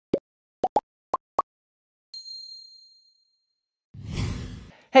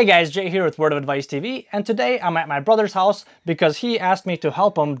Hey guys, Jay here with Word of Advice TV, and today I'm at my brother's house because he asked me to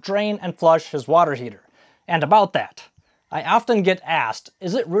help him drain and flush his water heater. And about that, I often get asked,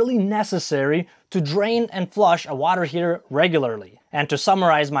 is it really necessary to drain and flush a water heater regularly? And to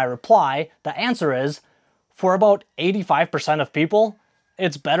summarize my reply, the answer is, for about 85% of people,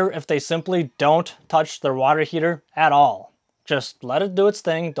 it's better if they simply don't touch their water heater at all. Just let it do its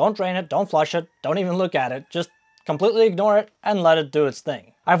thing, don't drain it, don't flush it, don't even look at it, just completely ignore it and let it do its thing.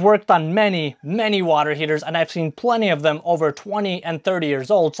 I've worked on many water heaters, and I've seen plenty of them over 20 and 30 years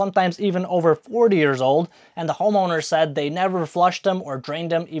old, sometimes even over 40 years old, and the homeowner said they never flushed them or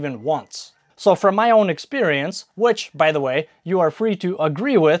drained them even once. So from my own experience, which, by the way, you are free to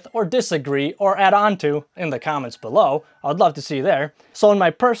agree with or disagree or add on to in the comments below, I'd love to see you there. So in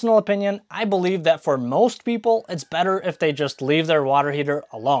my personal opinion, I believe that for most people, it's better if they just leave their water heater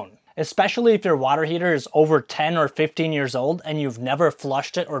alone. Especially if your water heater is over 10 or 15 years old and you've never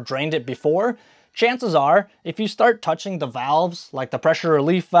flushed it or drained it before, chances are, if you start touching the valves, like the pressure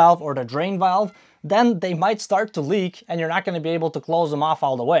relief valve or the drain valve, then they might start to leak and you're not going to be able to close them off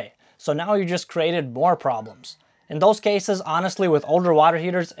all the way. So now you just created more problems. In those cases, honestly, with older water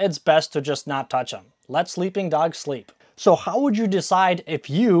heaters, it's best to just not touch them. Let sleeping dogs sleep. So how would you decide if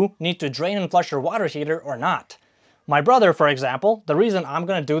you need to drain and flush your water heater or not? My brother, for example, the reason I'm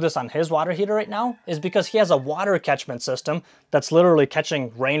going to do this on his water heater right now is because he has a water catchment system that's literally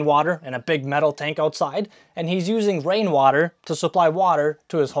catching rainwater in a big metal tank outside, and he's using rainwater to supply water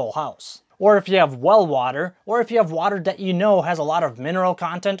to his whole house. Or if you have well water, or if you have water that you know has a lot of mineral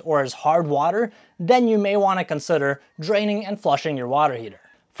content or is hard water, then you may want to consider draining and flushing your water heater.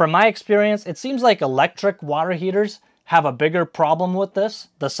 From my experience, it seems like electric water heaters have a bigger problem with this,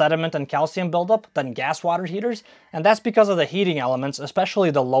 the sediment and calcium buildup, than gas water heaters, and that's because of the heating elements, especially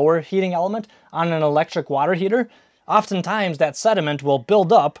the lower heating element on an electric water heater. Oftentimes that sediment will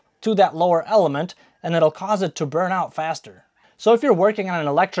build up to that lower element and it'll cause it to burn out faster. So if you're working on an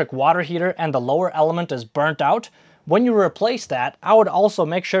electric water heater and the lower element is burnt out, when you replace that, I would also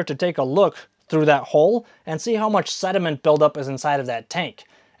make sure to take a look through that hole and see how much sediment buildup is inside of that tank.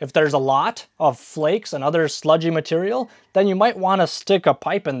 If there's a lot of flakes and other sludgy material, then you might want to stick a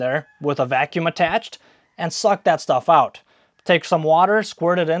pipe in there with a vacuum attached and suck that stuff out. Take some water,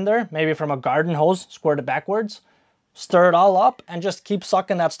 squirt it in there, maybe from a garden hose, squirt it backwards, stir it all up and just keep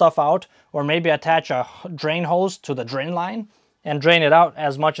sucking that stuff out, or maybe attach a drain hose to the drain line and drain it out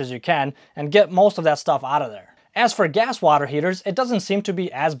as much as you can and get most of that stuff out of there. As for gas water heaters, it doesn't seem to be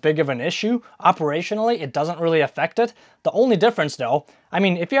as big of an issue. Operationally, it doesn't really affect it. The only difference though, I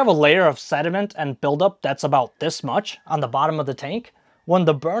mean, if you have a layer of sediment and buildup that's about this much on the bottom of the tank, when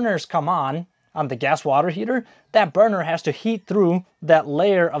the burners come on the gas water heater, that burner has to heat through that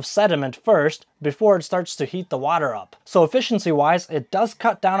layer of sediment first before it starts to heat the water up. So efficiency-wise, it does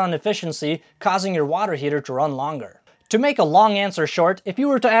cut down on efficiency, causing your water heater to run longer. To make a long answer short, if you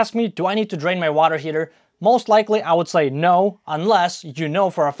were to ask me, do I need to drain my water heater? Most likely I would say no, unless you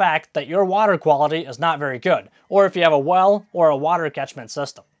know for a fact that your water quality is not very good, or if you have a well or a water catchment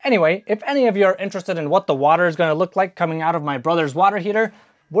system. Anyway, if any of you are interested in what the water is going to look like coming out of my brother's water heater,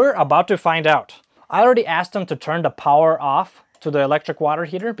 we're about to find out. I already asked him to turn the power off to the electric water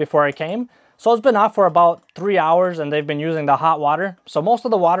heater before I came, so it's been off for about 3 hours and they've been using the hot water, so most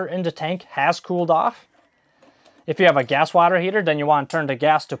of the water in the tank has cooled off. If you have a gas water heater, then you want to turn the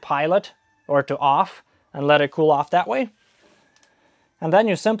gas to pilot or to off and let it cool off that way. And then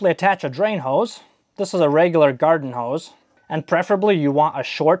you simply attach a drain hose. This is a regular garden hose, and preferably you want a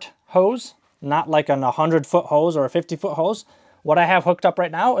short hose, not like an 100-foot hose or a 50-foot hose. What I have hooked up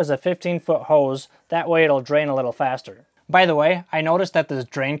right now is a 15-foot hose. That way it'll drain a little faster. By the way, I noticed that this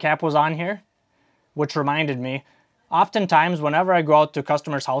drain cap was on here, which reminded me, oftentimes, whenever I go out to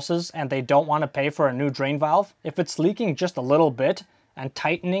customers' houses and they don't want to pay for a new drain valve, if it's leaking just a little bit and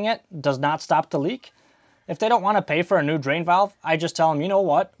tightening it does not stop the leak, if they don't want to pay for a new drain valve, I just tell them, you know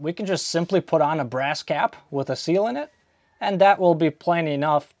what, we can just simply put on a brass cap with a seal in it, and that will be plenty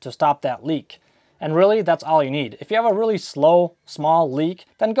enough to stop that leak. And really, that's all you need. If you have a really slow, small leak,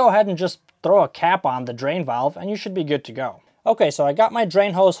 then go ahead and just throw a cap on the drain valve and you should be good to go. Okay, so I got my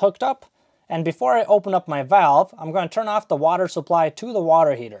drain hose hooked up. And before I open up my valve, I'm going to turn off the water supply to the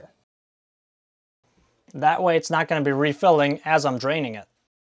water heater. That way it's not going to be refilling as I'm draining it.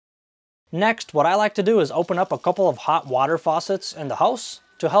 Next, what I like to do is open up a couple of hot water faucets in the house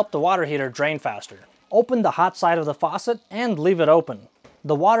to help the water heater drain faster. Open the hot side of the faucet and leave it open.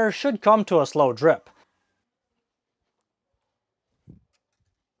 The water should come to a slow drip.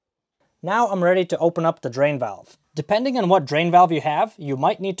 Now I'm ready to open up the drain valve. Depending on what drain valve you have, you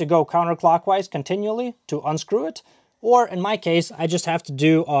might need to go counterclockwise continually to unscrew it, Or in my case, I just have to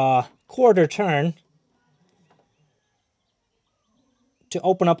do a quarter turn to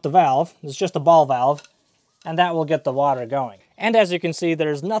open up the valve. It's just a ball valve, and that will get the water going. And as you can see,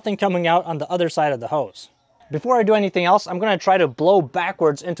 there's nothing coming out on the other side of the hose. Before I do anything else, I'm going to try to blow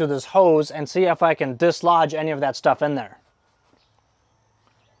backwards into this hose and see if I can dislodge any of that stuff in there.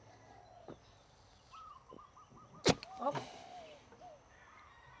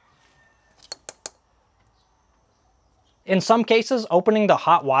 In some cases, opening the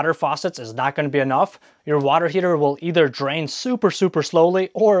hot water faucets is not going to be enough. Your water heater will either drain super slowly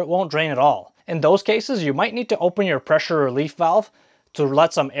or it won't drain at all. In those cases, you might need to open your pressure relief valve to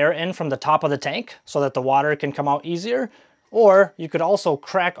let some air in from the top of the tank so that the water can come out easier. Or you could also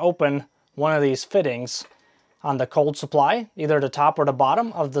crack open one of these fittings on the cold supply, either the top or the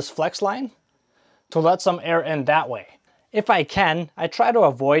bottom of this flex line, to let some air in that way. If I can, I try to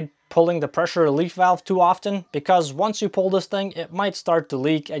avoid pulling the pressure relief valve too often, because once you pull this thing, it might start to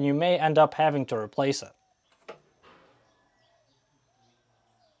leak and you may end up having to replace it.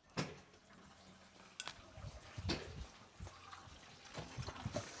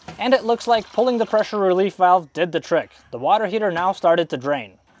 And it looks like pulling the pressure relief valve did the trick. The water heater now started to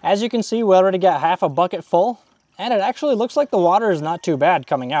drain. As you can see, we already got half a bucket full, and it actually looks like the water is not too bad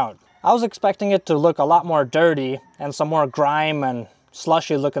coming out. I was expecting it to look a lot more dirty and some more grime and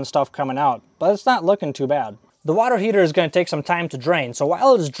slushy looking stuff coming out, but it's not looking too bad. The water heater is going to take some time to drain, so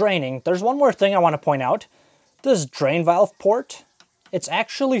while it is draining, there's one more thing I want to point out. This drain valve port, it's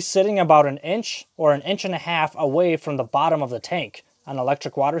actually sitting about an inch or an inch and a half away from the bottom of the tank on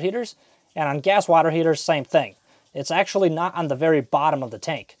electric water heaters, and on gas water heaters, same thing. It's actually not on the very bottom of the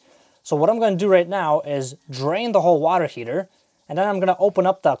tank. So what I'm going to do right now is drain the whole water heater, and then I'm going to open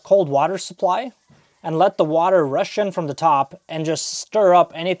up the cold water supply and let the water rush in from the top and just stir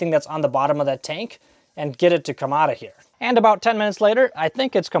up anything that's on the bottom of that tank and get it to come out of here. And about 10 minutes later, I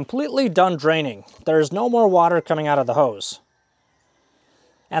think it's completely done draining. There's no more water coming out of the hose.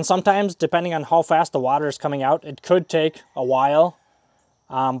 And sometimes, depending on how fast the water is coming out, it could take a while.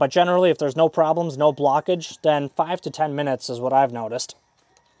 But generally, if there's no problems, no blockage, then 5 to 10 minutes is what I've noticed.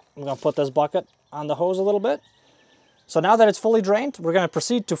 I'm going to put this bucket on the hose a little bit. So now that it's fully drained, we're going to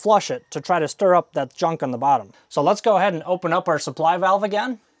proceed to flush it to try to stir up that junk on the bottom. So let's go ahead and open up our supply valve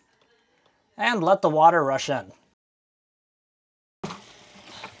again and let the water rush in.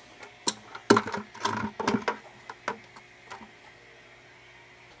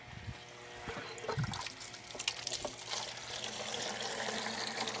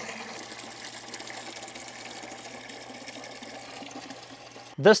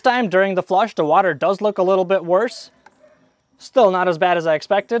 This time during the flush, the water does look a little bit worse. Still not as bad as I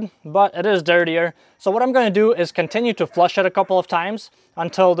expected, but it is dirtier. So what I'm going to do is continue to flush it a couple of times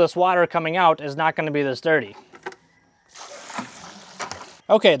until this water coming out is not going to be this dirty.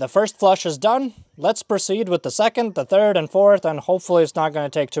 Okay, the first flush is done. Let's proceed with the second, the third, and fourth, and hopefully it's not going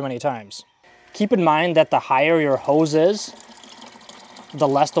to take too many times. Keep in mind that the higher your hose is, the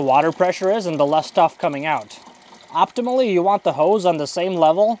less the water pressure is and the less stuff coming out. Optimally, you want the hose on the same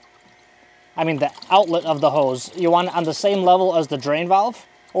level, the outlet of the hose, you want it on the same level as the drain valve,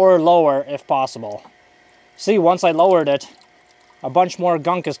 or lower if possible. See, once I lowered it, a bunch more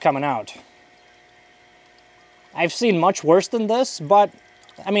gunk is coming out. I've seen much worse than this, but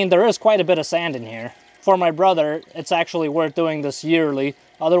there is quite a bit of sand in here. For my brother, it's actually worth doing this yearly,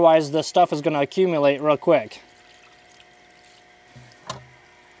 otherwise this stuff is going to accumulate real quick.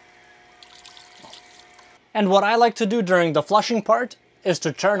 And what I like to do during the flushing part is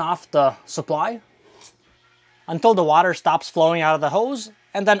to turn off the supply until the water stops flowing out of the hose,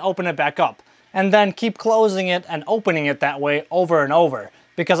 and then open it back up. And then keep closing it and opening it that way over and over,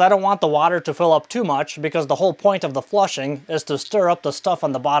 because I don't want the water to fill up too much, because the whole point of the flushing is to stir up the stuff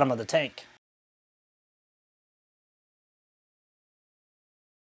on the bottom of the tank.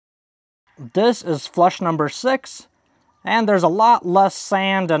 This is flush number 6. And there's a lot less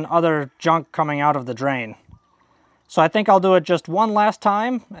sand and other junk coming out of the drain. So I think I'll do it just one last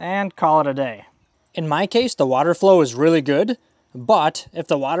time and call it a day. In my case, the water flow is really good, but if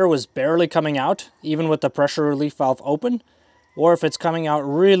the water was barely coming out, even with the pressure relief valve open, or if it's coming out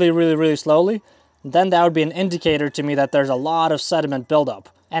really slowly, then that would be an indicator to me that there's a lot of sediment buildup.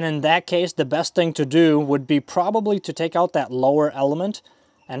 And in that case, the best thing to do would be probably to take out that lower element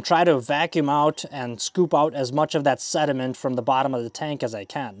and try to vacuum out and scoop out as much of that sediment from the bottom of the tank as I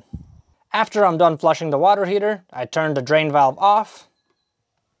can. After I'm done flushing the water heater, I turn the drain valve off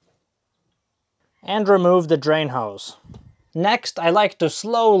and remove the drain hose. Next, I like to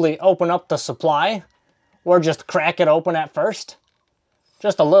slowly open up the supply, or just crack it open at first,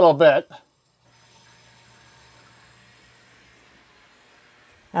 just a little bit.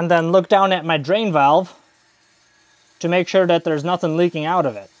 and then look down at my drain valve to make sure that there's nothing leaking out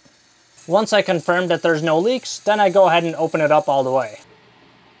of it. Once I confirm that there's no leaks, then I go ahead and open it up all the way.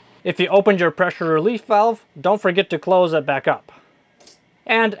 If you opened your pressure relief valve, don't forget to close it back up.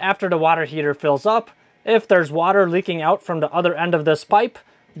 And after the water heater fills up, if there's water leaking out from the other end of this pipe,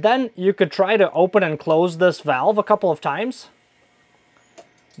 then you could try to open and close this valve a couple of times.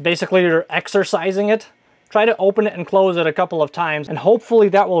 Basically, you're exercising it. Try to open it and close it a couple of times, and hopefully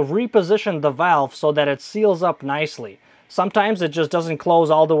that will reposition the valve so that it seals up nicely. Sometimes it just doesn't close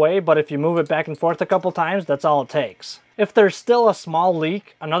all the way, but if you move it back and forth a couple times, that's all it takes. If there's still a small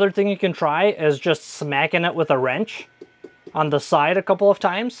leak, another thing you can try is just smacking it with a wrench on the side a couple of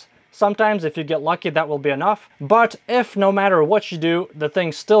times. Sometimes if you get lucky, that will be enough. But if no matter what you do, the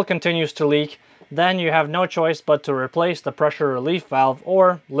thing still continues to leak, then you have no choice but to replace the pressure relief valve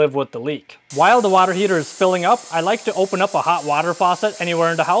or live with the leak. While the water heater is filling up, I like to open up a hot water faucet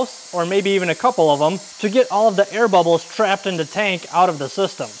anywhere in the house, or maybe even a couple of them, to get all of the air bubbles trapped in the tank out of the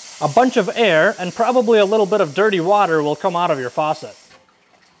system. A bunch of air and probably a little bit of dirty water will come out of your faucet.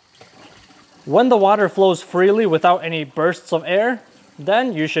 When the water flows freely without any bursts of air,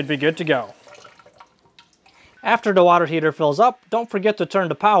 then you should be good to go. After the water heater fills up, don't forget to turn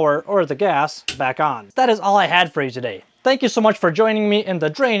the power or the gas back on. That is all I had for you today. Thank you so much for joining me in the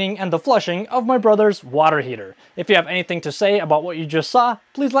draining and the flushing of my brother's water heater. If you have anything to say about what you just saw,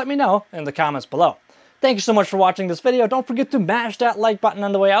 please let me know in the comments below. Thank you so much for watching this video. Don't forget to mash that like button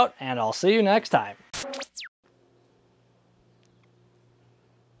on the way out, and I'll see you next time.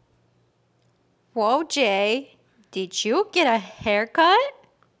 Whoa, Jay, did you get a haircut?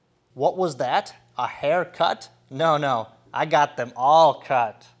 What was that? A haircut? No, I got them all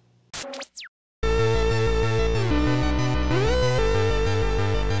cut.